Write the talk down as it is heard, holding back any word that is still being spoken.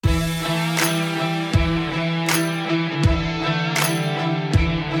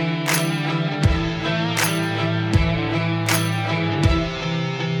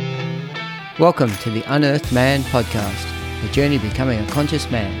Welcome to the Unearthed Man podcast, the journey to becoming a conscious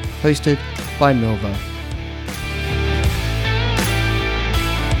man, hosted by Milvo.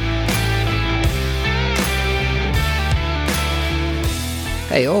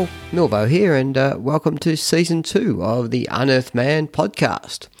 Hey all, Milvo here, and welcome to Season 2 of the Unearthed Man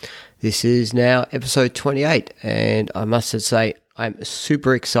podcast. This is now episode 28, and I must say I'm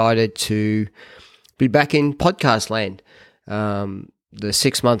super excited to be back in podcast land. The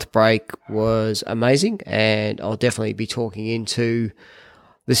 6-month break was amazing, and I'll definitely be talking into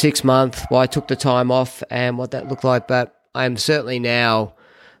the 6 month, why I took the time off and what that looked like. But I'm certainly now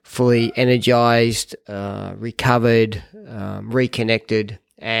fully energized, recovered, reconnected,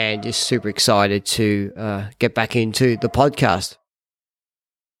 and just super excited to get back into the podcast.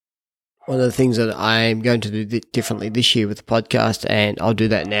 One of the things that I'm going to do differently this year with the podcast, and I'll do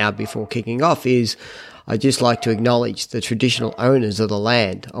that now before kicking off, is I'd just like to acknowledge the traditional owners of the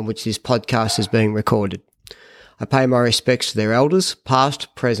land on which this podcast is being recorded. I pay my respects to their elders,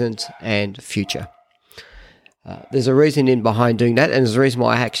 past, present, and future. There's a reason in behind doing that, and there's a reason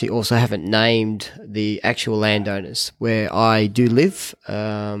why I actually also haven't named the actual landowners. Where I do live,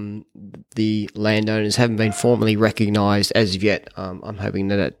 the landowners haven't been formally recognised as of yet. I'm hoping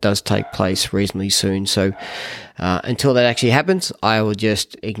that it does take place reasonably soon. So until that actually happens, I will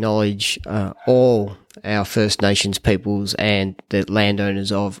just acknowledge all our First Nations peoples and the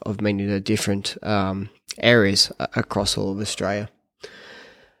landowners of many of the different areas across all of Australia.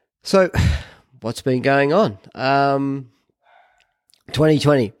 So what's been going on?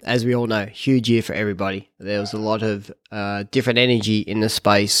 2020, as we all know, huge year for everybody. There was a lot of different energy in the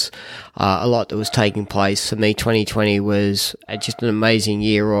space, a lot that was taking place. For me, 2020 was just an amazing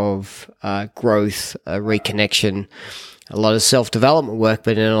year of growth, reconnection, a lot of self-development work,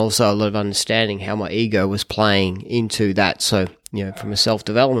 but then also a lot of understanding how my ego was playing into that. So, from a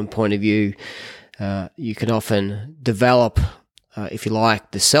self-development point of view, you can often develop if you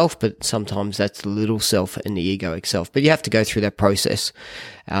like, the self, but sometimes that's the little self and the egoic self. But you have to go through that process.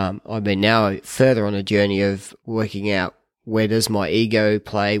 I've been now further on a journey of working out where does my ego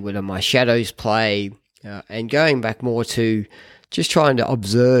play, where do my shadows play, and going back more to just trying to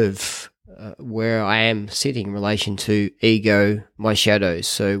observe where I am sitting in relation to ego, my shadows.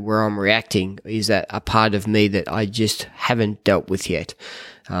 So where I'm reacting, is that a part of me that I just haven't dealt with yet?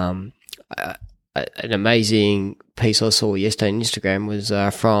 An amazing piece I saw yesterday on Instagram was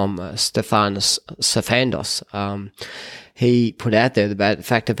from Stefanos Safandos. He put out there about the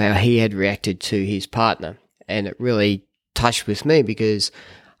fact of how he had reacted to his partner, and it really touched with me because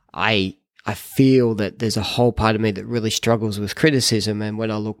I feel that there's a whole part of me that really struggles with criticism, and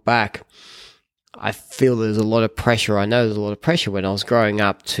when I look back, I feel there's a lot of pressure. I know there's a lot of pressure when I was growing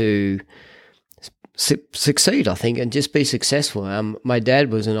up to succeed, I think, and just be successful. My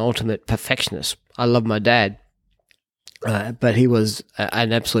dad was an ultimate perfectionist. I love my dad, but he was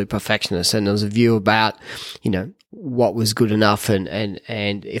an absolute perfectionist, and there was a view about, what was good enough, and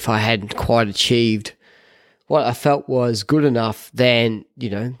if I hadn't quite achieved what I felt was good enough, then,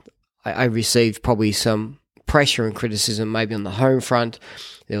 I received probably some pressure and criticism, maybe on the home front.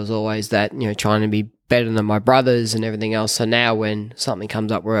 There was always that, trying to be better than my brothers and everything else. So now when something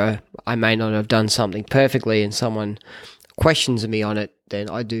comes up where I may not have done something perfectly and someone questions me on it, then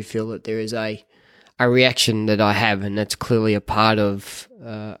I do feel that there is a reaction that I have, and that's clearly a part of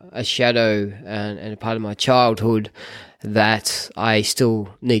a shadow and a part of my childhood that I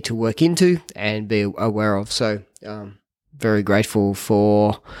still need to work into and be aware of. So very grateful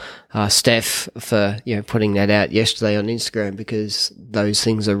for Steph for putting that out yesterday on Instagram, because those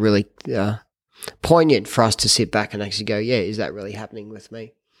things are really poignant for us to sit back and actually go, is that really happening with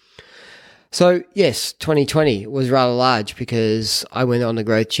me? So yes, 2020 was rather large because I went on a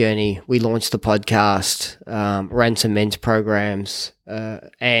growth journey. We launched the podcast, ran some men's programs,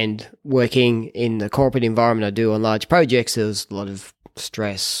 and working in the corporate environment I do on large projects, there was a lot of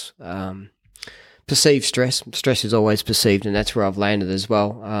stress, perceived stress. Stress is always perceived, and that's where I've landed as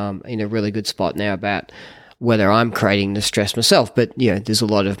well, in a really good spot now about whether I'm creating the stress myself. But, there's a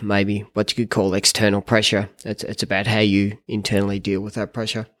lot of maybe what you could call external pressure. It's about how you internally deal with that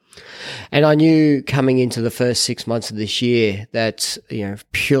pressure. And I knew coming into the first 6 months of this year that,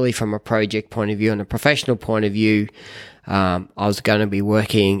 purely from a project point of view and a professional point of view, I was going to be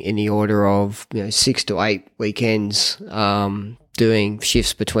working in the order of 6 to 8 weekends, doing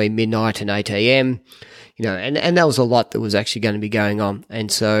shifts between midnight and 8 a.m., and that was a lot that was actually going to be going on.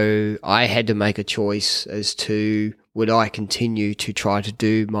 And so I had to make a choice as to would I continue to try to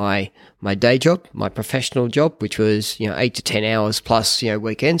do my day job, my professional job, which was 8 to 10 hours plus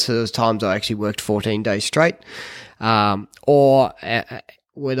weekends. So there was times I actually worked 14 days straight, or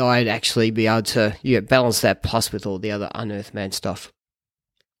would I actually be able to balance that plus with all the other Unearthed Man stuff.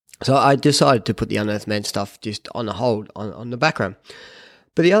 So I decided to put the Unearthed Man stuff just on a hold on the background.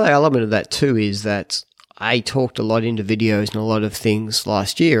 But the other element of that too is that I talked a lot into videos and a lot of things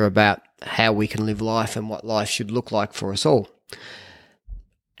last year about how we can live life and what life should look like for us all.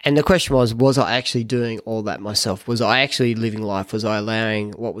 And the question was I actually doing all that myself? Was I actually living life? Was I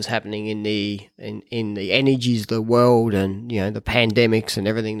allowing what was happening in the energies of the world and, the pandemics and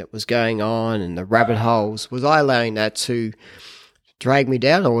everything that was going on and the rabbit holes? Was I allowing that to drag me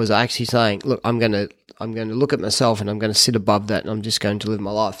down, or was I actually saying, look, I'm going to look at myself and I'm going to sit above that and I'm just going to live my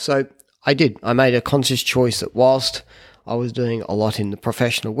life? So I did. I made a conscious choice that whilst I was doing a lot in the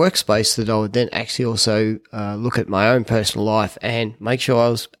professional workspace, that I would then actually also look at my own personal life and make sure I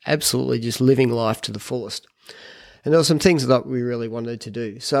was absolutely just living life to the fullest. And there were some things that we really wanted to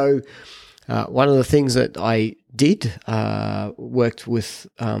do. So one of the things that I did,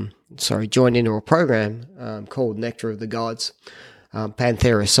 joined into a program called Nectar of the Gods,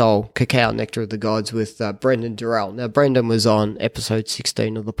 Panthera Soul, Cacao Nectar of the Gods with Brendan Durrell. Now, Brendan was on episode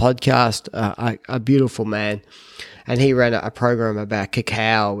 16 of the podcast, a beautiful man. And he ran a program about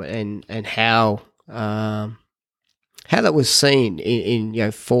cacao and how that was seen in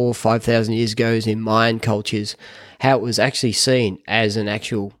 4,000 or 5,000 years ago in Mayan cultures, how it was actually seen as an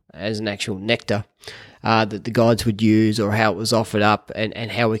actual nectar that the gods would use, or how it was offered up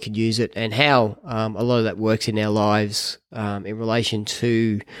and how we could use it, and how a lot of that works in our lives in relation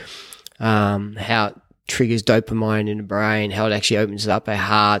to how it triggers dopamine in the brain, how it actually opens up our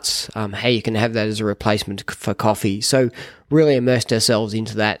hearts, how you can have that as a replacement for coffee. So really immersed ourselves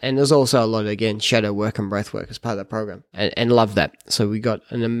into that. And there's also a lot of, again, shadow work and breath work as part of that program, and love that. So we got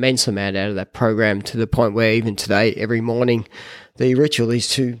an immense amount out of that program, to the point where even today, every morning, the ritual is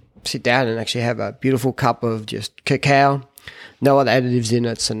to sit down and actually have a beautiful cup of just cacao, no other additives in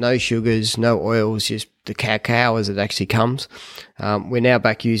it, so no sugars, no oils, just the cacao as it actually comes. We're now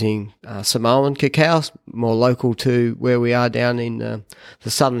back using Samoan cacao, more local to where we are down in the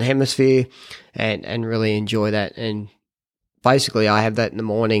southern hemisphere, and really enjoy that. And basically I have that in the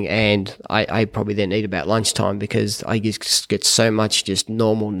morning, and I probably then eat about lunchtime, because I just get so much just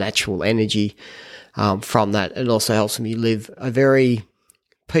normal, natural energy from that. It also helps me live a very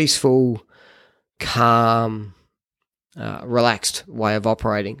peaceful, calm, relaxed way of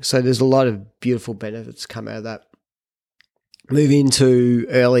operating. So there's a lot of beautiful benefits come out of that. Moving into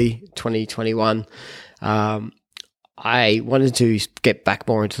early 2021, I wanted to get back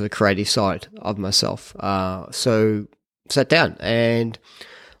more into the creative side of myself. So sat down and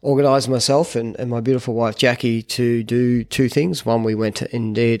organised myself and my beautiful wife Jackie to do two things. One, we went to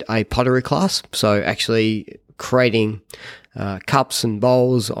indeed a pottery class, so actually creating cups and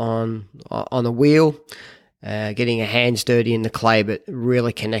bowls on a wheel, getting your hands dirty in the clay, but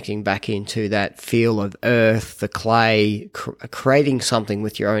really connecting back into that feel of earth, the clay, creating something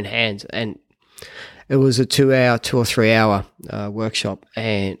with your own hands. And it was a 2 or 3 hour workshop,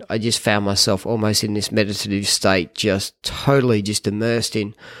 and I just found myself almost in this meditative state, just totally just immersed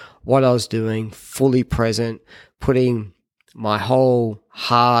in what I was doing, fully present, putting my whole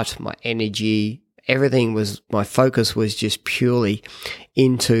heart, my energy, everything was, my focus was just purely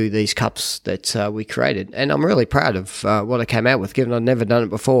into these cups that we created. And I'm really proud of what I came out with, given I'd never done it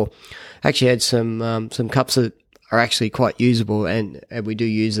before. I actually had some cups that are actually quite usable, and we do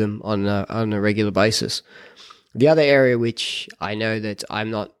use them on a regular basis. The other area which I know that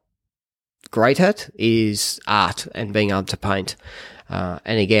I'm not great at is art and being able to paint.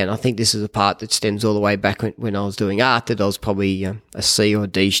 And again, I think this is a part that stems all the way back when I was doing art, that I was probably a C or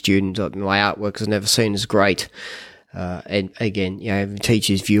D student. My artwork was never seen as great. And again,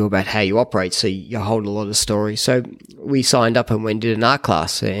 teachers' view about how you operate, so you hold a lot of stories. So we signed up and went and did an art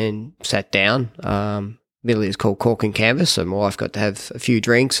class and sat down. Admittedly, it's called Cork and Canvas, so my wife got to have a few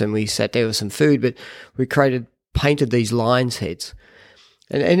drinks and we sat there with some food, but we painted these lion's heads.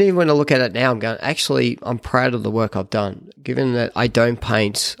 And even when I look at it now, I'm going, actually, I'm proud of the work I've done. Given that I don't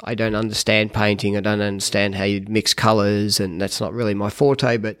paint, I don't understand painting, I don't understand how you mix colours, and that's not really my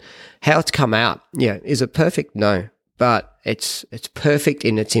forte, but how it's come out, is it perfect? No. But it's perfect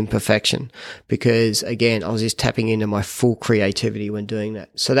in its imperfection, because, again, I was just tapping into my full creativity when doing that.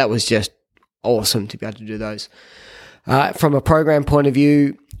 So that was just awesome to be able to do those. From a program point of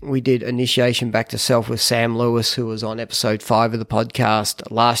view, we did Initiation Back to Self with Sam Lewis, who was on episode 5 of the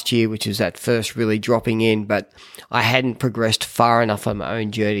podcast last year, which was that first really dropping in, but I hadn't progressed far enough on my own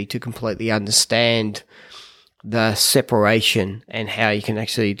journey to completely understand the separation and how you can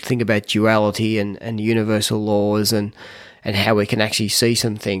actually think about duality and universal laws and how we can actually see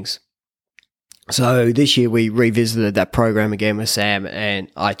some things. So this year we revisited that program again with Sam, and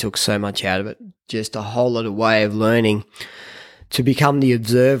I took so much out of it. Just a whole lot of way of learning to become the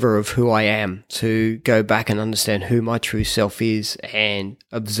observer of who I am, to go back and understand who my true self is and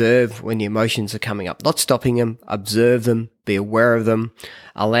observe when the emotions are coming up. Not stopping them, observe them, be aware of them,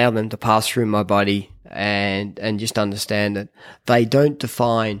 allow them to pass through my body, and just understand that they don't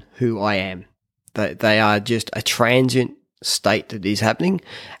define who I am. They are just a transient state that is happening,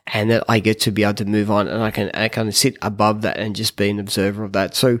 and that I get to be able to move on, and I can kind of sit above that and just be an observer of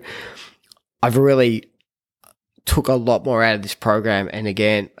that. So I've really took a lot more out of this program, and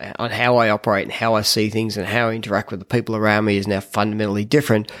again, on how I operate and how I see things and how I interact with the people around me is now fundamentally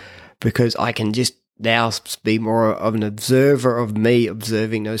different, because I can just now be more of an observer of me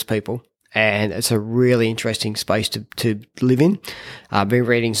observing those people. And it's a really interesting space to live in. I've been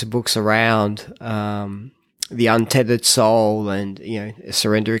reading some books around the untethered soul and, a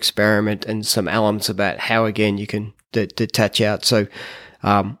surrender experiment, and some elements about how, again, you can detach out. So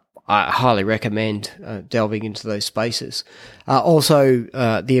I highly recommend delving into those spaces. Also,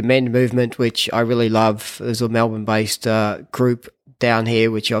 the Amend movement, which I really love. There's a Melbourne-based group down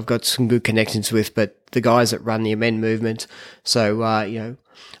here, which I've got some good connections with, but the guys that run the Amend movement, so,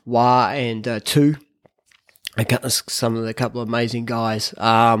 Wah and Tu, I got some of the couple of amazing guys.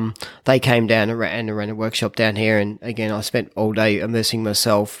 They came down and ran a workshop down here, and again, I spent all day immersing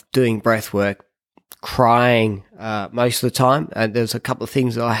myself, doing breath work, crying most of the time. And there's a couple of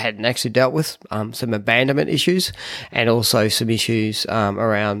things that I hadn't actually dealt with, some abandonment issues, and also some issues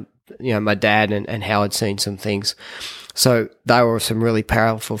around my dad and how I'd seen some things. So they were some really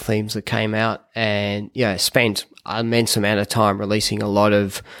powerful themes that came out, and spent an immense amount of time releasing a lot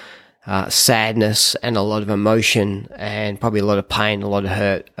of sadness and a lot of emotion, and probably a lot of pain, a lot of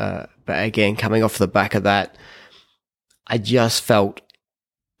hurt. But again, coming off the back of that, I just felt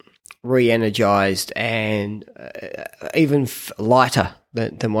re-energized and even lighter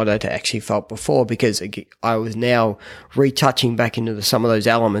than what I'd actually felt before, because I was now retouching back into some of those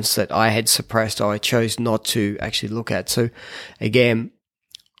elements that I had suppressed, or I chose not to actually look at. So again,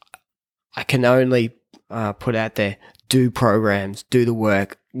 I can only put out there, do programs, do the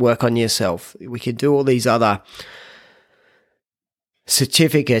work on yourself. We could do all these other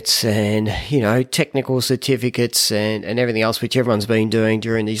certificates and, technical certificates and everything else, which everyone's been doing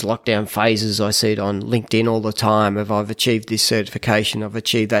during these lockdown phases. I see it on LinkedIn all the time. If I've achieved this certification, I've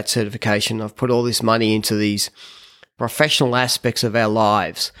achieved that certification, I've put all this money into these professional aspects of our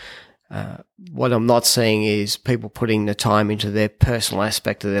lives. What I'm not seeing is people putting the time into their personal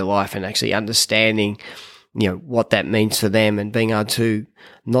aspect of their life and actually understanding, what that means for them, and being able to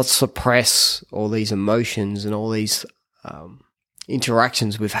not suppress all these emotions and all these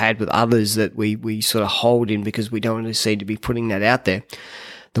interactions we've had with others that we sort of hold in because we don't really seem to be putting that out there.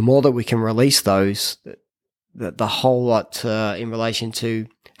 The more that we can release those, the whole lot in relation to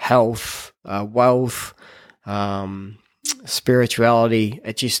health, wealth, spirituality,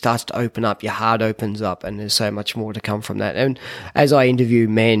 it just starts to open up. Your heart opens up, and there's so much more to come from that. And as I interview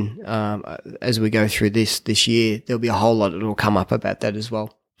men, as we go through this year, there'll be a whole lot that will come up about that as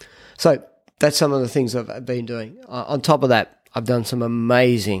well. So that's some of the things I've been doing. On top of that, I've done some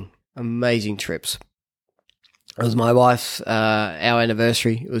amazing trips. It was my wife's, our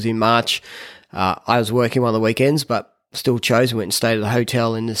anniversary. It was in March. I was working one of the weekends, but still chose. Went and stayed at a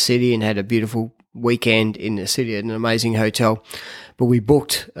hotel in the city and had a beautiful weekend in the city at an amazing hotel. But we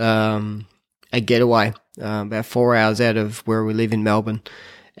booked a getaway about 4 hours out of where we live in Melbourne,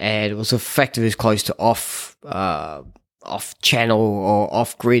 and it was effectively as close to off channel or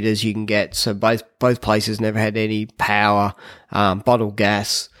off grid as you can get. So both places never had any power, bottled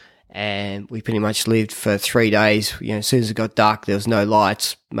gas, and we pretty much lived for 3 days. As soon as it got dark, there was no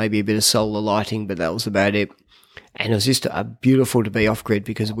lights, maybe a bit of solar lighting, but that was about it. And it was just beautiful to be off grid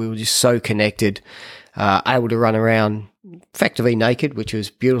because we were just so connected, able to run around effectively naked, which was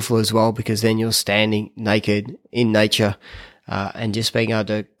beautiful as well, because then you're standing naked in nature, and just being able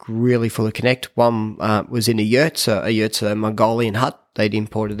to really fully connect. One was in a yurt. So a yurt's a Mongolian hut. They'd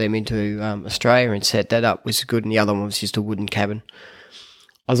imported them into Australia and set that up, which is good. And the other one was just a wooden cabin.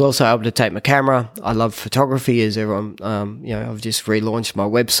 I was also able to take my camera. I love photography, as everyone, I've just relaunched my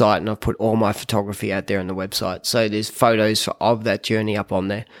website and I've put all my photography out there on the website. So there's photos of that journey up on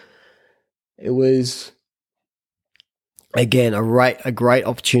there. It was, again, a great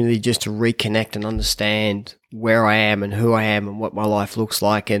opportunity just to reconnect and understand where I am and who I am and what my life looks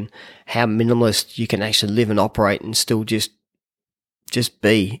like, and how minimalist you can actually live and operate and still just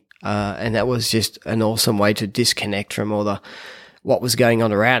be. And that was just an awesome way to disconnect from all the what was going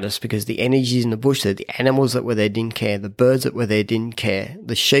on around us, because the energies in the bush there, the animals that were there didn't care, the birds that were there didn't care,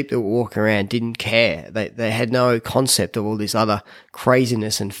 the sheep that were walking around didn't care. They had no concept of all this other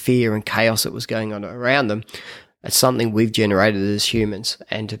craziness and fear and chaos that was going on around them. It's something we've generated as humans,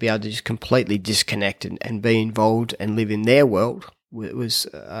 and to be able to just completely disconnect and be involved and live in their world was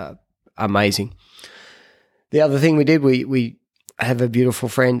amazing. The other thing we did, we have a beautiful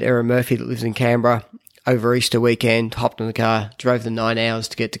friend, Erin Murphy, that lives in Canberra. Over Easter weekend, hopped in the car, drove the 9 hours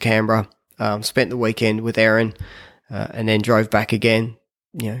to get to Canberra, spent the weekend with Erin, and then drove back again.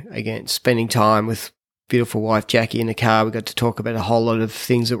 Again, spending time with beautiful wife Jackie in the car. We got to talk about a whole lot of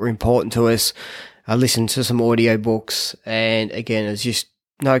things that were important to us. I listened to some audio books, and again, it's just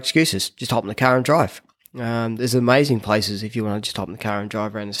no excuses. Just hop in the car and drive. There's amazing places if you want to just hop in the car and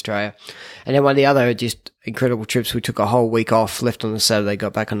drive around Australia. And then one of the other just incredible trips, we took a whole week off, left on the Saturday,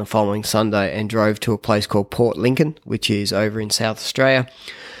 got back on the following Sunday, and drove to a place called Port Lincoln, which is over in South Australia.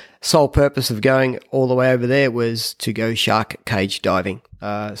 Sole purpose of going all the way over there was to go shark cage diving.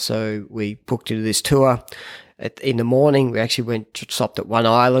 So we booked into this tour. In the morning, we actually stopped at one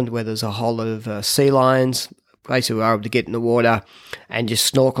island where there's a whole lot of sea lions. Basically, we were able to get in the water and just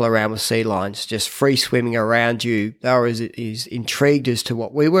snorkel around with sea lions, just free swimming around you. They were as intrigued as to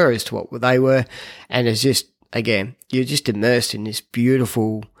what we were, as to what they were. And it's just, again, you're just immersed in this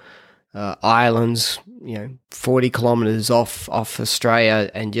beautiful islands, 40 kilometres off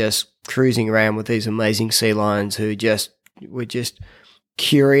Australia, and just cruising around with these amazing sea lions who were just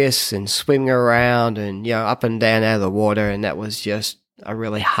curious and swimming around and, up and down out of the water. And that was just a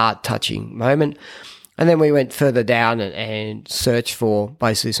really heart-touching moment. And then we went further down and searched for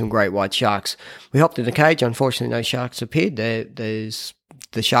basically some great white sharks. We hopped in the cage. Unfortunately, no sharks appeared.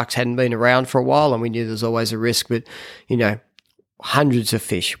 The sharks hadn't been around for a while, and we knew there's always a risk. But, hundreds of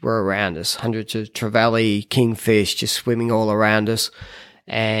fish were around us, hundreds of trevally, kingfish just swimming all around us.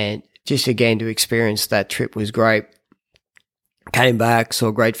 And just, again, to experience that trip was great. Came back, saw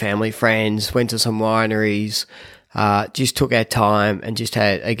great family, friends, went to some wineries, just took our time and just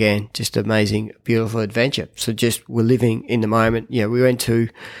had, again, just amazing, beautiful adventure. So just we're living in the moment. We went to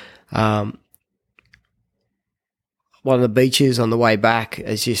one of the beaches on the way back.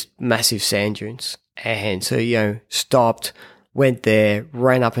 It's just massive sand dunes. And so, stopped, went there,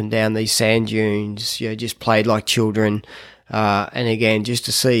 ran up and down these sand dunes, just played like children. And again, just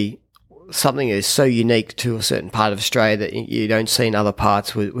to see something that is so unique to a certain part of Australia that you don't see in other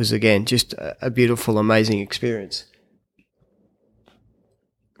parts was again, just a beautiful, amazing experience.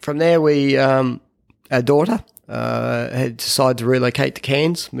 From there, our daughter had decided to relocate to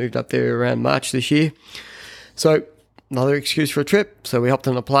Cairns, moved up there around March this year. So another excuse for a trip. So we hopped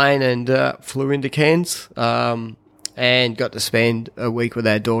on a plane and flew into Cairns and got to spend a week with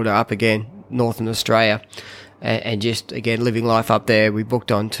our daughter up again, Northern Australia. And just, again, living life up there. We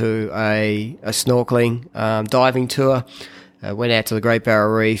booked onto a snorkeling diving tour, went out to the Great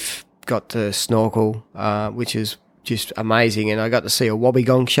Barrier Reef, got to snorkel, which is just amazing. And I got to see a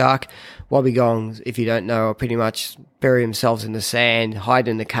wobbegong shark. Wobbegongs, if you don't know, are pretty much bury themselves in the sand, hide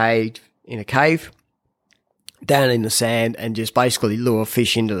in a cave, down in the sand, and just basically lure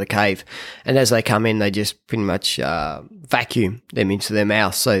fish into the cave. And as they come in, they just pretty much vacuum them into their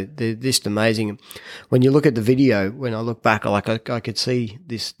mouth. So they're just amazing. When you look at the video, when I look back, I could see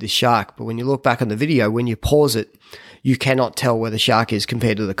this shark. But when you look back on the video, when you pause it, you cannot tell where the shark is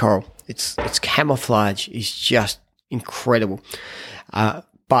compared to the coral. Its camouflage is just incredible.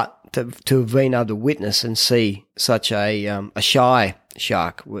 But to have been able to witness and see such a shy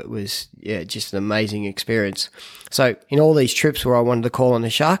shark was just an amazing experience. So in all these trips where I wanted to call in a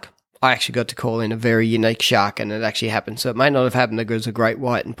shark, I actually got to call in a very unique shark, and it actually happened. So it may not have happened because a great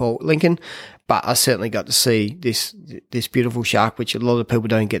white in Port Lincoln, but I certainly got to see this beautiful shark, which a lot of people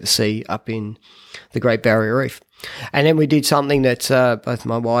don't get to see up in the Great Barrier Reef. And then we did something that both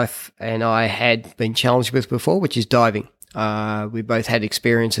my wife and I had been challenged with before, which is diving. We both had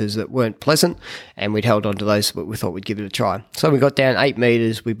experiences that weren't pleasant, and we'd held on to those, but we thought we'd give it a try. So we got down 8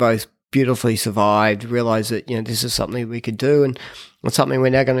 meters. We both beautifully survived, realized that, this is something we could do, and it's something we're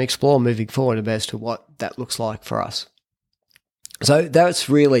now going to explore moving forward as to what that looks like for us. So that's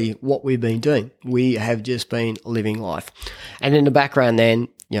really what we've been doing. We have just been living life. And in the background then,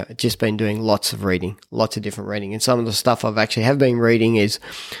 just been doing lots of reading, lots of different reading. And some of the stuff I've actually have been reading is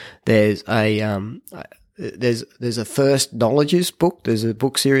there's a First Knowledges book. There's a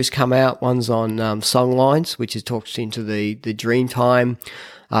book series come out. One's on songlines, which is talks into the Dreamtime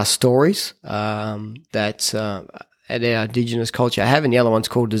stories that at our Indigenous culture have, and the other one's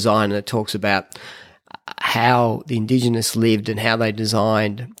called Design, and it talks about how the Indigenous lived and how they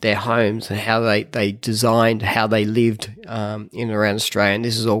designed their homes and how they designed how they lived in and around Australia. And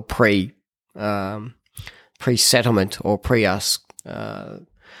this is all pre-settlement or pre-us,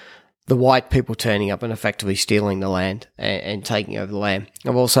 the white people turning up and effectively stealing the land and taking over the land.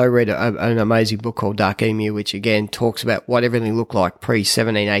 I've also read an amazing book called Dark Emu, which again talks about what everything looked like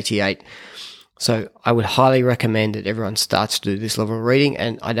pre-1788. So I would highly recommend that everyone starts to do this level of reading,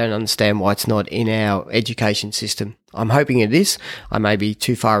 and I don't understand why it's not in our education system. I'm hoping it is. I may be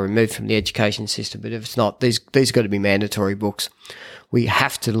too far removed from the education system, but if it's not, these got to be mandatory books. We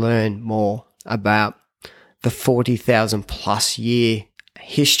have to learn more about the 40,000 plus year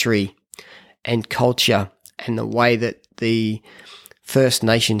history and culture and the way that the First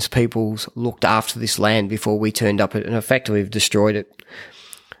Nations peoples looked after this land before we turned up and effectively have destroyed it.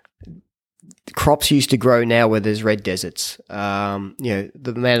 Crops used to grow now where there's red deserts. The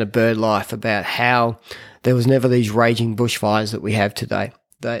amount of bird life, about how there was never these raging bushfires that we have today.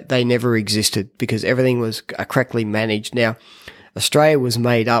 They never existed because everything was correctly managed. Now, Australia was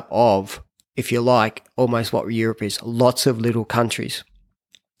made up of, if you like, almost what Europe is, lots of little countries,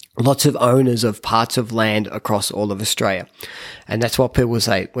 lots of owners of parts of land across all of Australia. And that's what people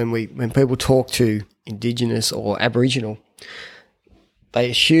say. When people talk to Indigenous or Aboriginal, they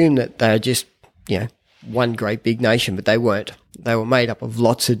assume that they're just, one great big nation, but they weren't. They were made up of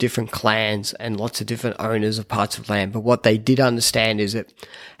lots of different clans and lots of different owners of parts of land. But what they did understand is that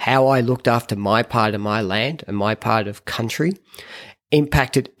how I looked after my part of my land and my part of country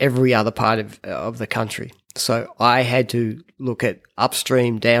impacted every other part of the country. So I had to look at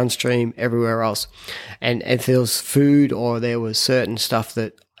upstream, downstream, everywhere else. And if there was food or there was certain stuff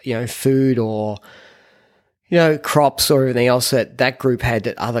that, food or crops or everything else that group had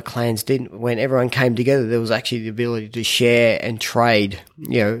that other clans didn't. When everyone came together, there was actually the ability to share and trade,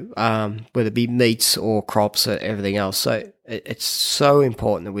 whether it be meats or crops or everything else. So it's so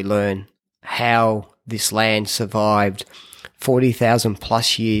important that we learn how this land survived 40,000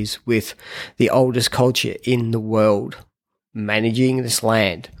 plus years with the oldest culture in the world managing this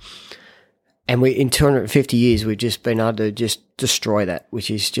land. And in 250 years, we've just been able to just destroy that, which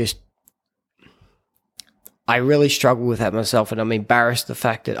is just, I really struggle with that myself, and I'm embarrassed the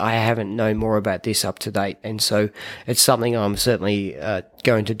fact that I haven't known more about this up to date. And so it's something I'm certainly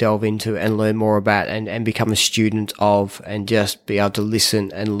going to delve into and learn more about and become a student of, and just be able to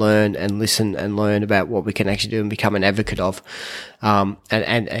listen and learn and listen and learn about what we can actually do and become an advocate of.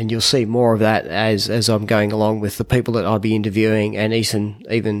 And you'll see more of that as I'm going along with the people that I'll be interviewing and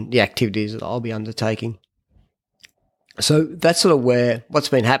even the activities that I'll be undertaking. So that's sort of what's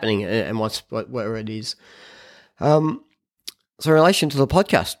been happening and where it is. So in relation to the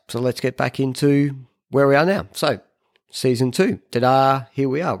podcast, so let's get back into where we are now. So season 2, ta-da, here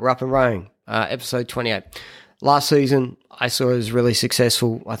we are, we're up and running, episode 28. Last season, I saw it was really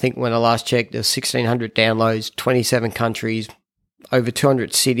successful. I think when I last checked, there's 1,600 downloads, 27 countries, over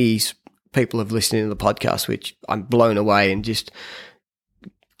 200 cities. People have listened to the podcast, which I'm blown away and just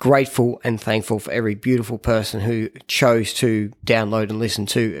grateful and thankful for every beautiful person who chose to download and listen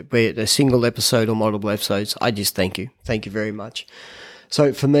to, be it a single episode or multiple episodes. I just thank you. Thank you very much.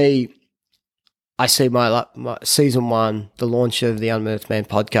 So for me, I see my season 1, the launch of the Unearthed Man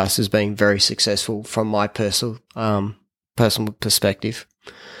podcast, as being very successful from my personal perspective.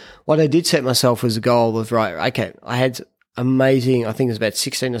 What I did set myself was a goal of, I had amazing, I think it was about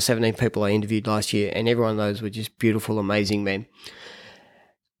 16 or 17 people I interviewed last year, and every one of those were just beautiful, amazing men.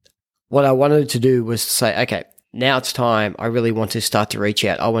 What I wanted to do was to say, okay, now it's time. I really want to start to reach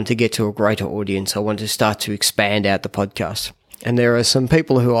out. I want to get to a greater audience. I want to start to expand out the podcast. And there are some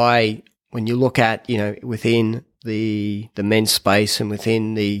people who when you look at, within the men's space and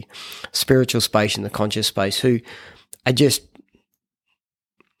within the spiritual space and the conscious space, who are just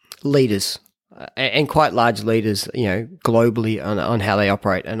leaders and quite large leaders, globally on how they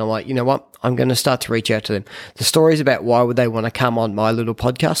operate. And I'm like, you know what? I'm going to start to reach out to them. The stories about why would they want to come on my little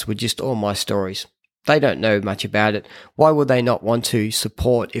podcast were just all my stories. They don't know much about it. Why would they not want to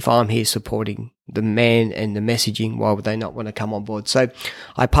support, if I'm here supporting the man and the messaging, why would they not want to come on board? So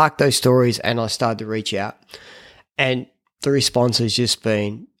I parked those stories and I started to reach out. And the response has just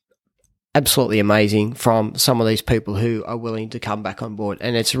been absolutely amazing from some of these people who are willing to come back on board.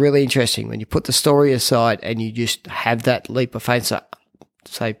 And it's really interesting when you put the story aside and you just have that leap of faith,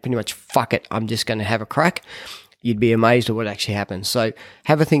 say pretty much, fuck it, I'm just going to have a crack. You'd be amazed at what actually happens. So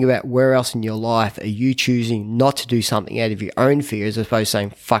have a think about where else in your life are you choosing not to do something out of your own fear, as opposed to saying,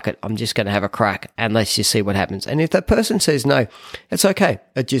 fuck it, I'm just going to have a crack and let's just see what happens. And if that person says no, it's okay.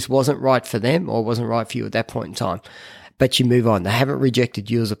 It just wasn't right for them or wasn't right for you at that point in time. But you move on. They haven't rejected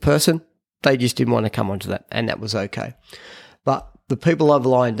you as a person. they just didn't want to come onto that, and that was okay. But the people I've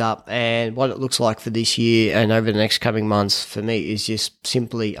lined up and what it looks like for this year and over the next coming months for me is just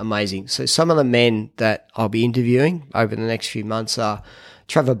simply amazing. So some of the men that I'll be interviewing over the next few months are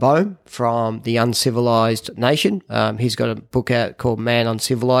Trevor Boehm from The Uncivilized Nation. He's got a book out called Man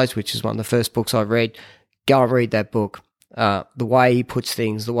Uncivilized, which is one of the first books I've read. Go and read that book. The way he puts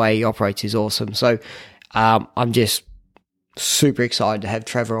things, the way he operates is awesome. So I'm just super excited to have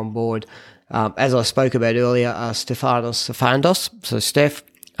Trevor on board. As I spoke about earlier, Stefanos Sifandos. So Steph,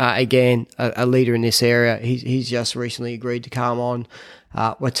 again, a leader in this area. He's just recently agreed to come on.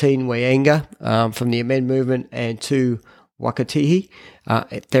 Watine Wayenga from the Amend Movement, and two Wakatihi.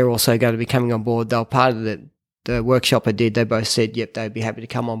 They're also going to be coming on board. They were part of the workshop I did. They both said, yep, they'd be happy to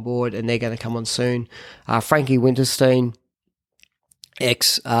come on board, and they're going to come on soon. Frankie Winterstein,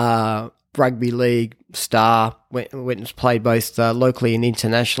 ex-rugby league star, went and played both locally and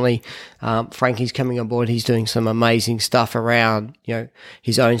internationally. Frankie's coming on board. He's doing some amazing stuff around,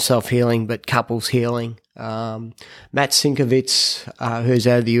 his own self-healing, but couples healing. Matt Sinkovitz, who's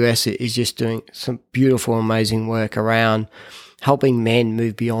out of the US, is just doing some beautiful, amazing work around helping men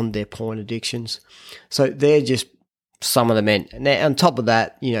move beyond their porn addictions. So they're just some of the men. And on top of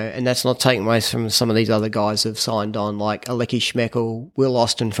that, and that's not taking away from some of these other guys who've signed on, like Alecki Schmeckel, Will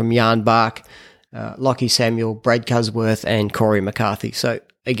Austin from Yarnbark, Lockie Samuel, Brad Cusworth, and Corey McCarthy. So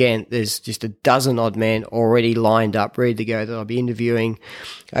again, there's just a dozen odd men already lined up, ready to go, that I'll be interviewing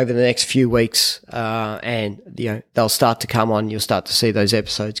over the next few weeks. And they'll start to come on. You'll start to see those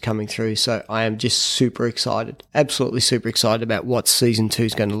episodes coming through. So I am just super excited, absolutely super excited about what season 2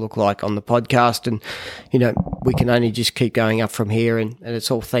 is going to look like on the podcast. And, we can only just keep going up from here. And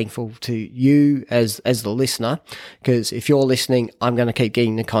it's all thankful to you as the listener, because if you're listening, I'm going to keep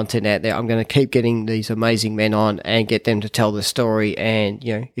getting the content out there. I'm going to keep getting these amazing men on and get them to tell the story. And,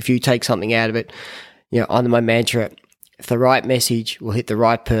 if you take something out of it, under my mantra, if the right message will hit the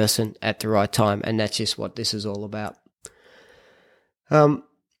right person at the right time, and that's just what this is all about.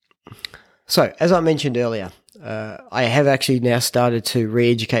 So, as I mentioned earlier, I have actually now started to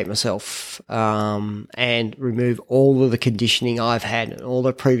re-educate myself and remove all of the conditioning I've had and all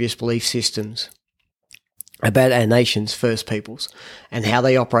the previous belief systems about our nation's First Peoples and how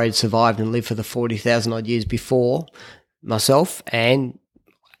they operated, survived, and lived for the 40,000 odd years before myself and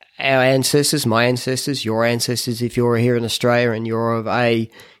our ancestors, my ancestors, your ancestors. If you're here in Australia and you're of a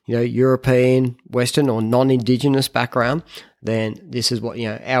European, Western, or non-Indigenous background, then this is what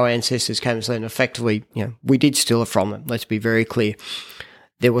our ancestors came to say. And effectively, we did steal it from them. Let's be very clear.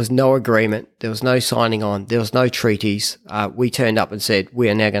 There was no agreement. There was no signing on. There was no treaties. We turned up and said,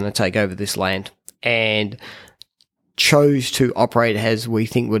 we are now going to take over this land, and chose to operate as we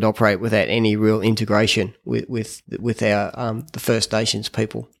think would operate without any real integration with our the First Nations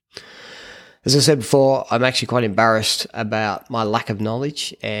people. As I said before, I'm actually quite embarrassed about my lack of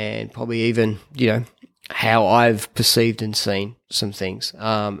knowledge and probably even, how I've perceived and seen some things.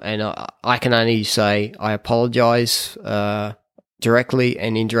 And I can only say I apologize directly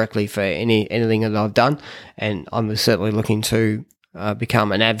and indirectly for anything that I've done. And I'm certainly looking to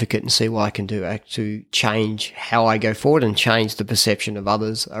become an advocate and see what I can do to change how I go forward and change the perception of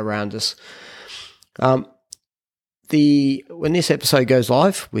others around us. When this episode goes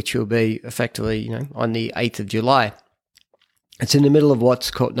live, which will be effectively, on the 8th of July, it's in the middle of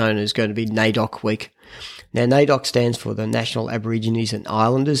what's known as going to be NAIDOC Week. Now, NAIDOC stands for the National Aborigines and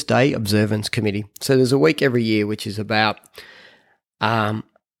Islanders Day Observance Committee. So there's a week every year which is about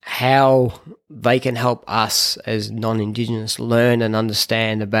how they can help us as non-Indigenous learn and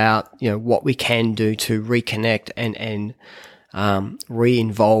understand about, what we can do to reconnect and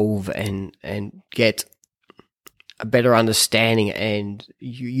re-involve and get a better understanding and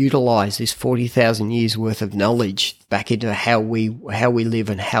utilize this 40,000 years worth of knowledge back into how we live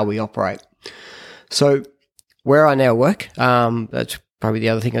and how we operate. So where I now work, that's probably the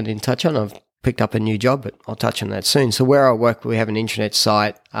other thing I didn't touch on. I've picked up a new job, but I'll touch on that soon. So where I work, we have an intranet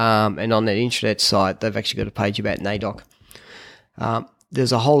site, and on that intranet site, they've actually got a page about NAIDOC.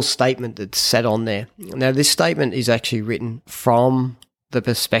 There's a whole statement that's set on there. Now, this statement is actually written from the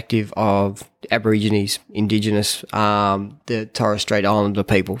perspective of Aborigines, Indigenous, the Torres Strait Islander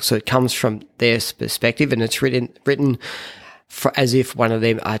people. So it comes from their perspective, and it's written as if one of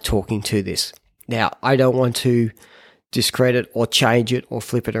them are talking to this. Now, I don't want to discredit or change it or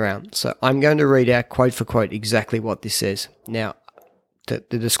flip it around. So I'm going to read out quote for quote exactly what this says. Now, the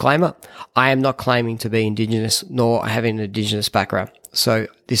disclaimer, I am not claiming to be Indigenous nor having an Indigenous background. So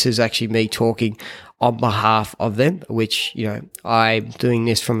this is actually me talking on behalf of them, which, I'm doing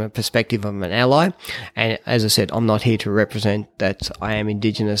this from a perspective of an ally. And as I said, I'm not here to represent that I am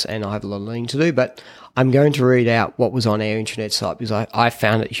Indigenous and I have a lot of learning to do, but I'm going to read out what was on our internet site because I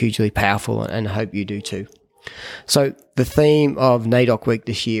found it hugely powerful and I hope you do too. So the theme of NAIDOC Week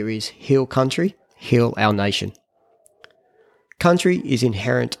this year is Heal Country, Heal Our Nation. Country is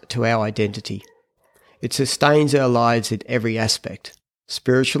inherent to our identity. It sustains our lives in every aspect,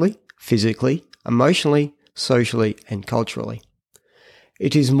 spiritually, physically, emotionally, socially, and culturally.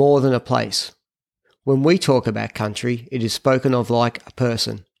 It is more than a place. When we talk about country, it is spoken of like a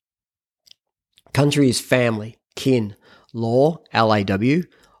person. Country is family, kin, law, L-A-W,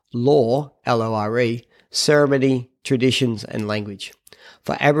 lore, L-O-R-E, ceremony, traditions, and language.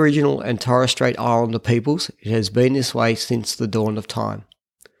 For Aboriginal and Torres Strait Islander peoples, it has been this way since the dawn of time.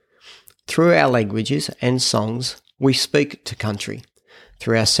 Through our languages and songs, we speak to country.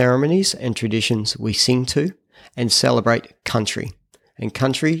 Through our ceremonies and traditions, we sing to and celebrate country, and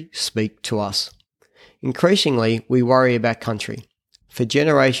country speak to us. Increasingly, we worry about country. For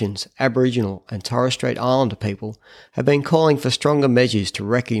generations, Aboriginal and Torres Strait Islander people have been calling for stronger measures to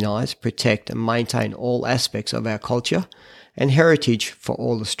recognise, protect and maintain all aspects of our culture and heritage for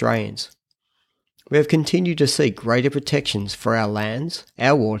all Australians. We have continued to seek greater protections for our lands,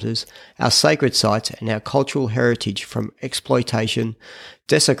 our waters, our sacred sites and our cultural heritage from exploitation,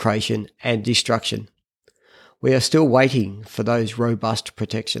 desecration and destruction. We are still waiting for those robust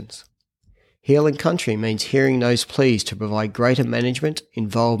protections. Healing Country means hearing those pleas to provide greater management,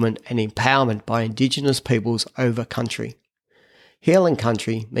 involvement and empowerment by Indigenous peoples over country. Healing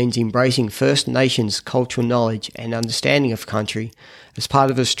Country means embracing First Nations cultural knowledge and understanding of country as part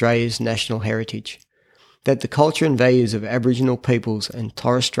of Australia's national heritage. That the culture and values of Aboriginal peoples and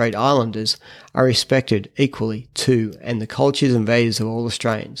Torres Strait Islanders are respected equally to and the cultures and values of all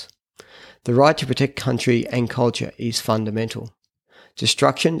Australians. The right to protect country and culture is fundamental.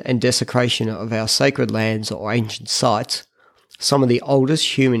 Destruction and desecration of our sacred lands or ancient sites, some of the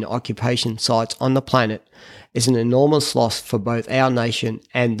oldest human occupation sites on the planet, is an enormous loss for both our nation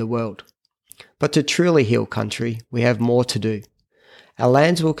and the world. But to truly heal country, we have more to do. Our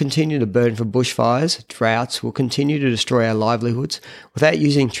lands will continue to burn from bushfires, droughts will continue to destroy our livelihoods without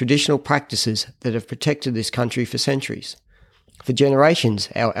using traditional practices that have protected this country for centuries. For generations,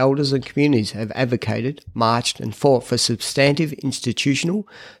 our elders and communities have advocated, marched and fought for substantive institutional,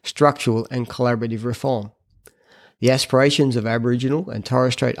 structural and collaborative reform. The aspirations of Aboriginal and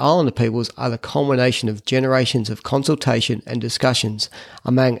Torres Strait Islander peoples are the culmination of generations of consultation and discussions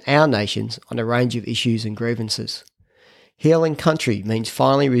among our nations on a range of issues and grievances. Healing country means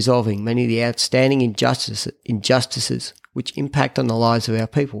finally resolving many of the outstanding injustices which impact on the lives of our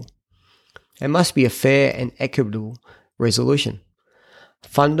people. It must be a fair and equitable resolution.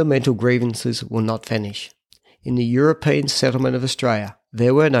 Fundamental grievances will not vanish. In the European settlement of Australia,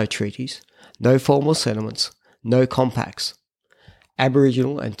 there were no treaties, no formal settlements, no compacts.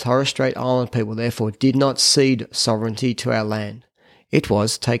 Aboriginal and Torres Strait Islander people therefore did not cede sovereignty to our land. It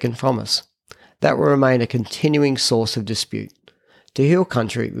was taken from us. That will remain a continuing source of dispute. To heal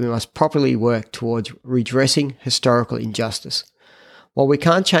country, we must properly work towards redressing historical injustice. While we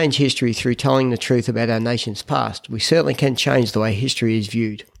can't change history through telling the truth about our nation's past, we certainly can change the way history is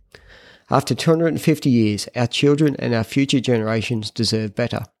viewed. After 250 years, our children and our future generations deserve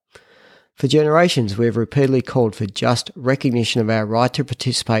better. For generations, we have repeatedly called for just recognition of our right to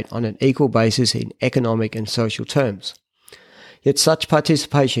participate on an equal basis in economic and social terms. Yet such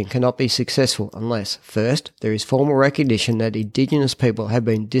participation cannot be successful unless, first, there is formal recognition that Indigenous people have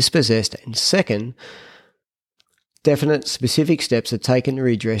been dispossessed, and second, definite specific steps are taken to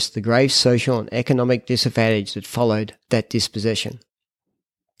redress the grave social and economic disadvantage that followed that dispossession.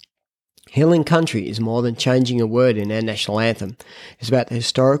 Healing country is more than changing a word in our national anthem. It's about the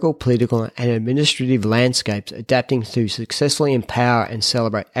historical, political and administrative landscapes adapting to successfully empower and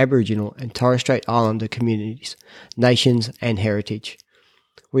celebrate Aboriginal and Torres Strait Islander communities, nations and heritage.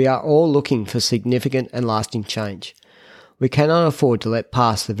 We are all looking for significant and lasting change. We cannot afford to let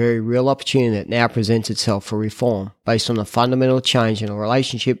pass the very real opportunity that now presents itself for reform based on the fundamental change in the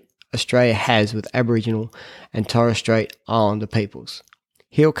relationship Australia has with Aboriginal and Torres Strait Islander peoples.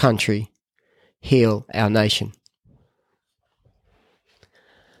 Heal country, heal our nation.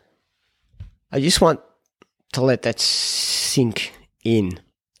 I just want to let that sink in,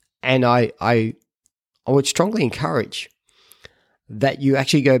 and I would strongly encourage that you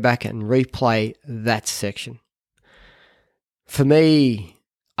actually go back and replay that section. For me,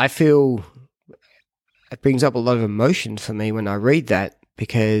 I feel it brings up a lot of emotion for me when I read that,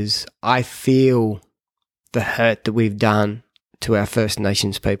 because I feel the hurt that we've done to our First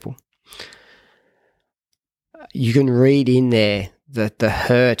Nations people. You can read in there that the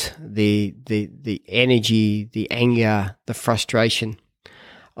hurt, the energy, the anger, the frustration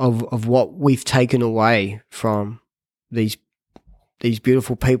of what we've taken away from these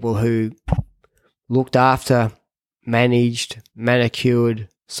beautiful people who looked after, managed, manicured,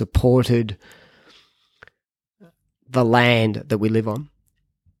 supported the land that we live on.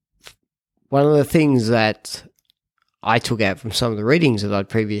 One of the things that I took out from some of the readings that I'd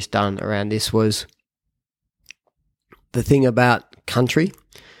previously done around this was the thing about country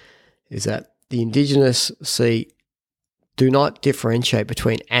is that the Indigenous do not differentiate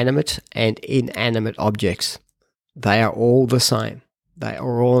between animate and inanimate objects. They are all the same. They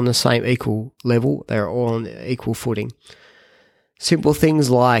are all on the same equal level. They are all on equal footing. Simple things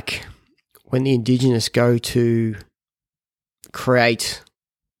like when the Indigenous go to create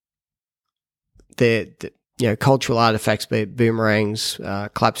their cultural artifacts, be it boomerangs,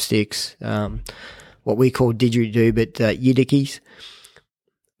 clapsticks, what we call didgeridoo, but yidikis,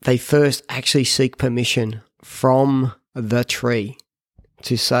 they first actually seek permission from the tree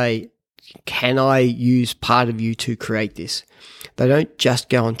to say, can I use part of you to create this? They don't just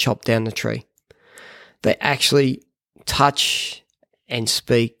go and chop down the tree. They actually touch and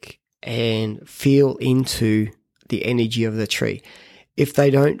speak and feel into the energy of the tree. If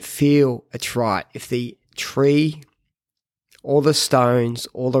they don't feel it's right, if the tree, all the stones,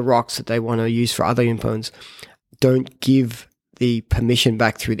 all the rocks that they want to use for other influence don't give the permission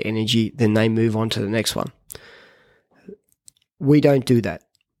back through the energy, then they move on to the next one. We don't do that.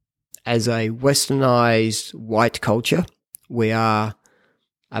 As a westernized white culture, we are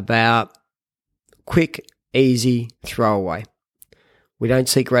about quick, easy, throwaway. We don't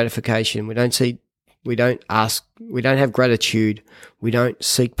seek gratification. We don't have gratitude. We don't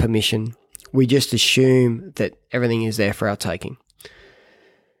seek permission. We just assume that everything is there for our taking.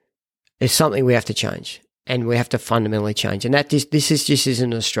 It's something we have to change, and we have to fundamentally change. And this is just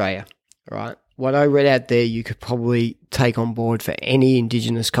isn't Australia, right? What I read out there, you could probably take on board for any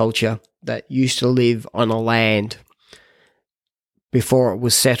Indigenous culture that used to live on a land before it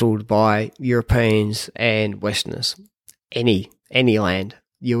was settled by Europeans and Westerners. Any land,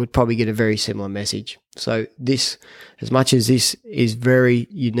 you would probably get a very similar message. So this, as much as this is very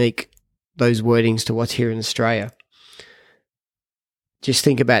unique, those wordings to what's here in Australia, just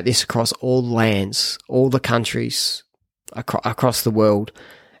think about this across all lands, all the countries across the world.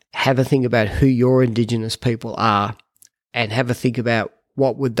 Have a think about who your Indigenous people are, and have a think about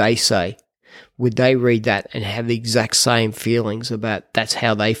what would they say. Would they read that and have the exact same feelings about that's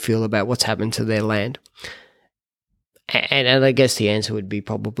how they feel about what's happened to their land? And I guess the answer would be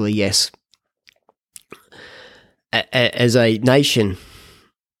probably yes. As a nation,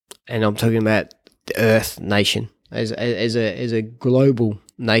 and I'm talking about the Earth nation, as a global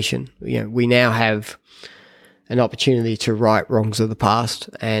nation, we now have an opportunity to right wrongs of the past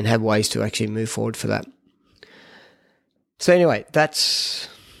and have ways to actually move forward for that. So anyway,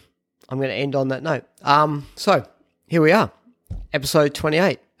 I'm going to end on that note. So here we are, episode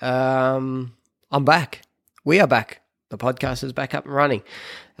 28. I'm back. We are back. The podcast is back up and running.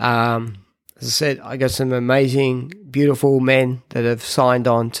 As I said, I got some amazing, beautiful men that have signed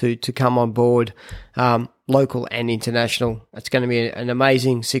on to come on board, local and international. It's going to be an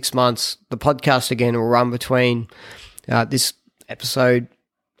amazing 6 months. The podcast, again, will run between this episode,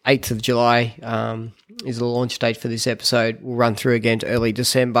 8th of July is the launch date for this episode. We'll run through again to early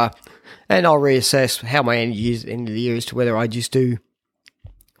December, and I'll reassess how my energy is at the end of the year as to whether I just do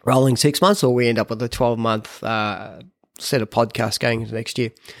rolling 6 months or we end up with a 12-month set of podcasts going into next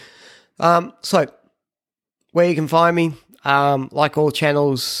year. So where you can find me, like all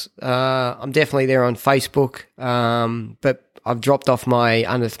channels, I'm definitely there on Facebook, but I've dropped off my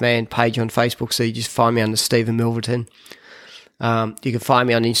Unearthed Man page on Facebook, so you just find me under Stephen Milverton. You can find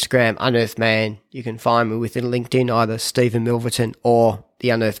me on Instagram, Unearthed Man. You can find me within LinkedIn, either Stephen Milverton or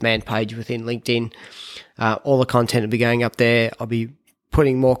the Unearthed Man page within LinkedIn. All the content will be going up there. I'll be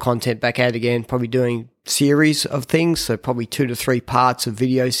putting more content back out again, probably doing series of things, so probably 2 to 3 parts of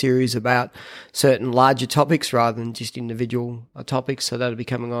video series about certain larger topics rather than just individual topics, so that'll be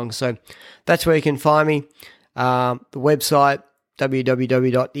coming along. So that's where you can find me. The website,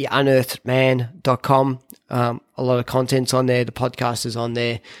 www.theunearthedman.com. A lot of content's on there. The podcast is on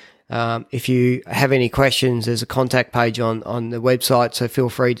there. If you have any questions, there's a contact page on the website, so feel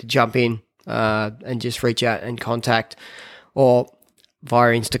free to jump in and just reach out and contact, or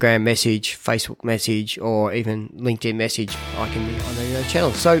via Instagram message, Facebook message, or even LinkedIn message. I can be on any of those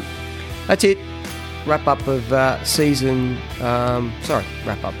channels. So that's it. wrap up of wrap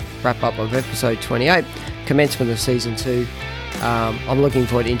up of episode 28, commencement of season 2. I'm looking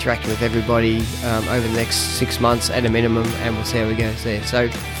forward to interacting with everybody over the next 6 months at a minimum, and we'll see how it goes there. So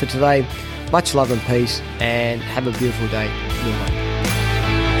for today, much love and peace, and have a beautiful day.